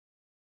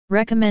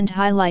Recommend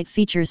highlight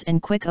features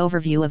and quick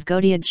overview of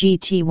GODIAG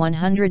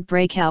GT100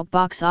 Breakout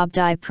Box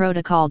OBDII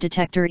Protocol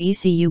Detector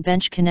ECU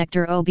Bench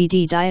Connector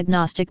OBD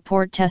Diagnostic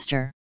Port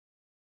Tester.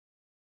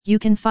 You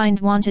can find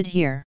wanted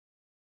here.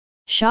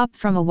 Shop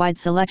from a wide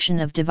selection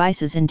of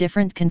devices in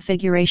different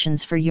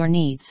configurations for your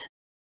needs.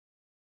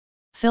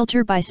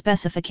 Filter by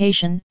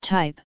specification,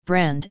 type,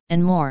 brand,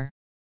 and more.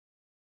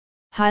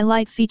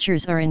 Highlight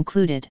features are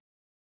included.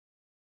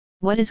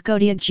 What is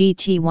GODIAG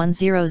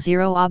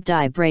GT100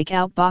 OBDII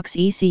Breakout Box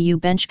ECU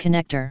Bench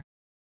Connector?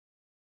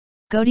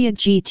 GODIAG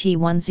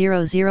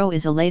GT100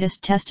 is a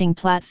latest testing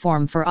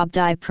platform for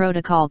OBDII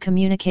protocol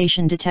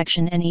communication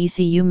detection and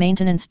ECU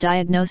maintenance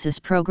diagnosis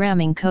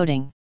programming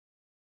coding.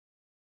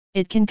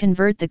 It can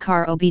convert the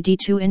car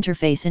OBD2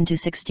 interface into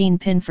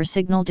 16-pin for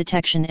signal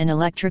detection and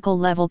electrical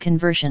level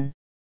conversion.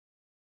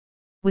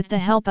 With the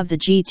help of the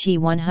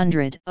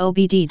GT100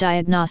 OBD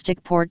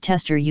Diagnostic Port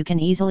Tester, you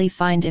can easily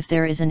find if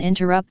there is an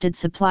interrupted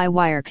supply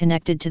wire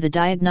connected to the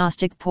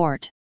diagnostic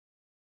port.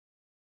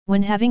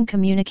 When having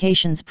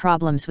communications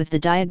problems with the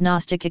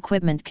diagnostic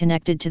equipment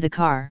connected to the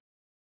car.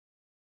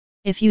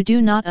 If you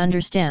do not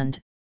understand,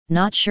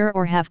 not sure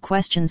or have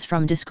questions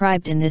from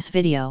described in this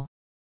video,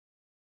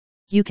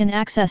 you can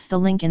access the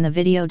link in the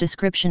video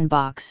description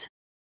box.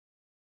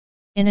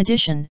 In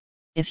addition,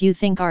 if you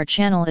think our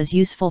channel is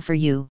useful for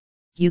you,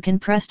 you can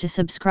press to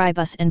subscribe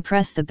us and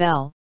press the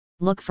bell,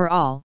 look for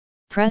all,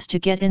 press to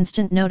get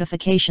instant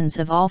notifications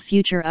of all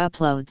future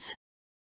uploads.